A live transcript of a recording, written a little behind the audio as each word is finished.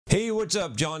Hey, what's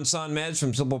up? John Sonmez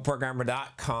from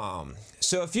simpleprogrammer.com.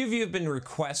 So a few of you have been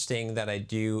requesting that I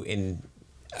do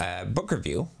a book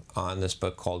review on this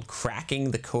book called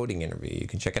Cracking the Coding Interview. You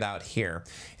can check it out here.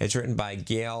 It's written by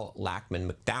Gail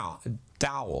Lackman McDowell.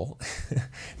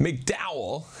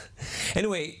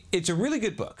 Anyway, it's a really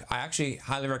good book. I actually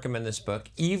highly recommend this book,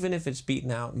 even if it's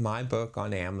beaten out my book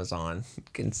on Amazon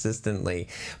consistently.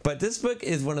 But this book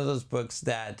is one of those books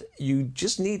that you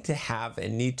just need to have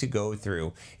and need to go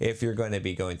through if you're going to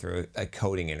be going through a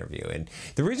coding interview. And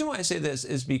the reason why I say this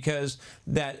is because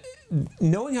that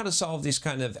knowing how to solve these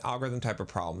kind of algorithm type of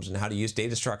problems and how to use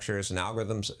data structures and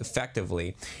algorithms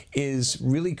effectively is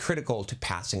really critical to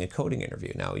passing a coding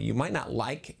interview. Now, you might not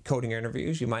like coding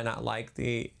interviews. You might not like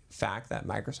the fact that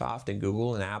Microsoft and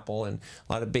Google and Apple and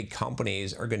a lot of big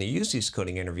companies are going to use these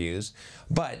coding interviews,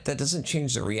 but that doesn't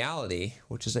change the reality,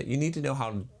 which is that you need to know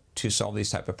how to solve these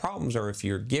type of problems, or if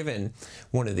you're given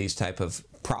one of these type of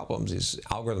problems, these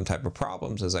algorithm type of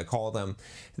problems, as I call them,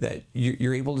 that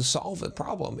you're able to solve the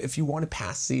problem if you want to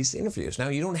pass these interviews. Now,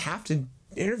 you don't have to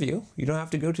interview. You don't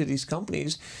have to go to these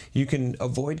companies. You can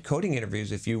avoid coding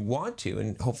interviews if you want to,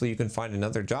 and hopefully you can find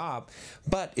another job.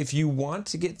 But if you want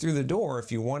to get through the door,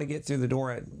 if you want to get through the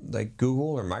door at like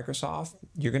Google or Microsoft,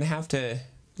 you're going to have to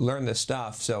learn this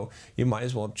stuff. So you might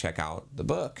as well check out the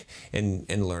book and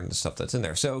learn the stuff that's in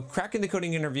there. So Cracking the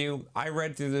Coding Interview, I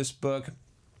read through this book,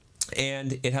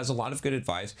 and it has a lot of good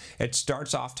advice. It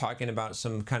starts off talking about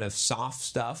some kind of soft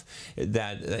stuff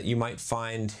that you might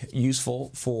find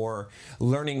useful for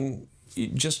learning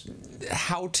just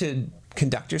how to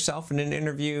conduct yourself in an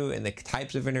interview and the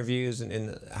types of interviews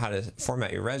and how to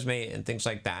format your resume and things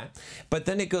like that. But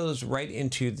then it goes right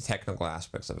into the technical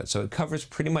aspects of it. So it covers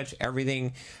pretty much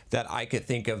everything that I could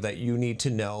think of that you need to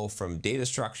know, from data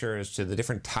structures to the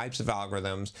different types of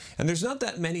algorithms. And there's not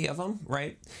that many of them,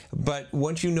 right? But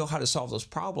once you know how to solve those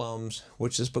problems,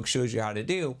 which this book shows you how to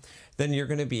do, then you're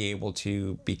going to be able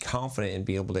to be confident and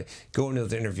be able to go into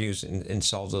those interviews and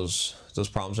solve those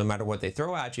problems no matter what they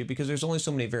throw at you, because there's only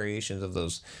so many variations of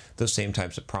those same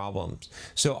types of problems.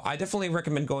 So I definitely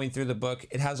recommend going through the book.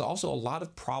 It has also a lot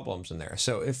of problems in there.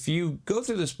 So if you go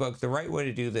through this book, the right way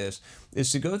to do this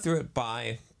is to go through it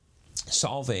by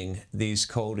solving these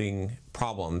coding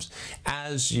problems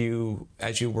as you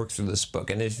work through this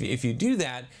book. And if you do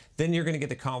that, then you're going to get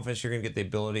the confidence, you're going to get the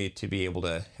ability to be able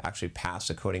to actually pass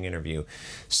a coding interview.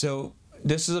 So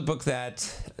this is a book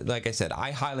that, like I said,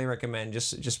 I highly recommend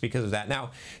just because of that.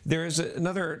 Now, there is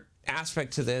another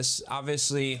aspect to this.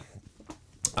 Obviously,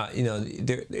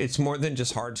 it's more than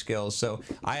just hard skills. So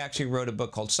I actually wrote a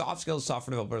book called Soft Skills,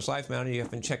 Software Developer's Life Manual. You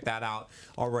haven't checked that out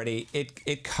already.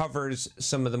 It covers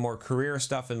some of the more career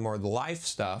stuff and more the life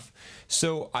stuff.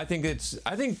 So I think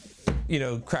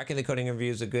Cracking the Coding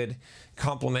Interview is a good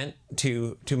complement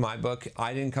to my book.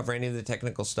 I didn't cover any of the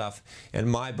technical stuff in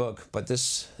my book, but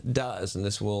this does, and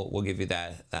this will give you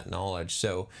that knowledge.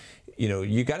 So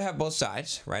you got to have both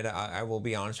sides, right? I will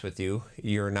be honest with you.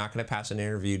 You're not going to pass an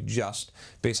interview just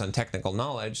based on technical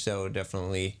knowledge, so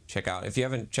definitely check out. If you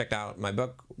haven't checked out my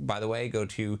book, by the way, go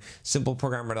to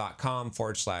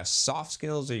simpleprogrammer.com/soft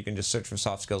skills, or you can just search for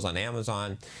soft skills on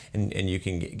Amazon, and you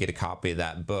can get a copy of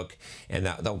that book, and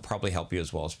that will probably help you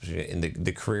as well, especially in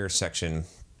the career section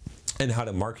and how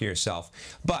to market yourself.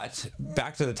 But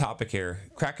back to the topic here,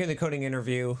 Cracking the Coding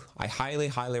Interview. I highly,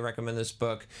 highly recommend this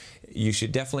book. You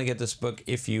should definitely get this book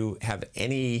if you have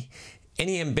any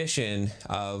ambition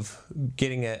of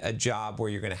getting a job where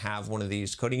you're going to have one of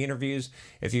these coding interviews.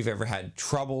 If you've ever had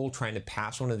trouble trying to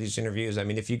pass one of these interviews, I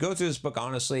mean, if you go through this book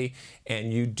honestly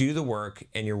and you do the work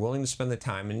and you're willing to spend the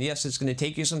time, and yes, it's going to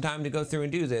take you some time to go through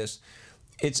and do this,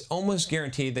 it's almost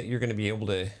guaranteed that you're going to be able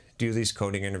to do these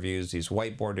coding interviews, these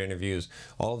whiteboard interviews,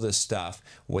 all of this stuff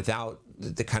without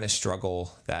the kind of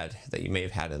struggle that you may have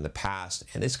had in the past.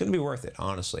 And it's going to be worth it,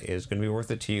 honestly. It's going to be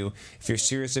worth it to you if you're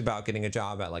serious about getting a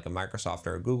job at like a Microsoft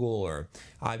or a Google or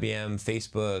IBM,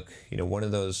 Facebook, one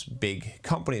of those big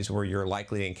companies where you're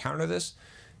likely to encounter this.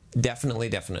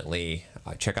 Definitely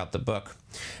check out the book.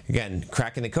 Again,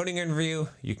 Cracking the Coding Interview,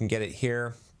 you can get it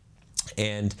here.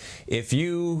 And if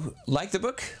you like the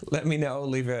book, let me know,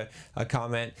 leave a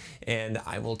comment, and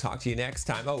I will talk to you next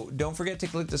time. Oh, don't forget to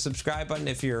click the subscribe button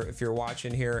if you're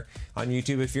watching here on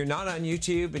YouTube. If you're not on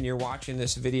YouTube and you're watching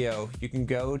this video, you can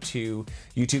go to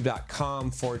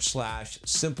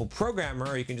youtube.com/simpleprogrammer,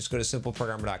 or you can just go to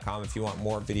simpleprogrammer.com if you want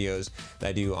more videos that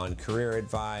I do on career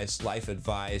advice, life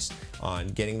advice, on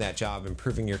getting that job,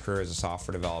 improving your career as a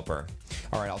software developer.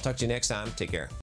 All right, I'll talk to you next time. Take care.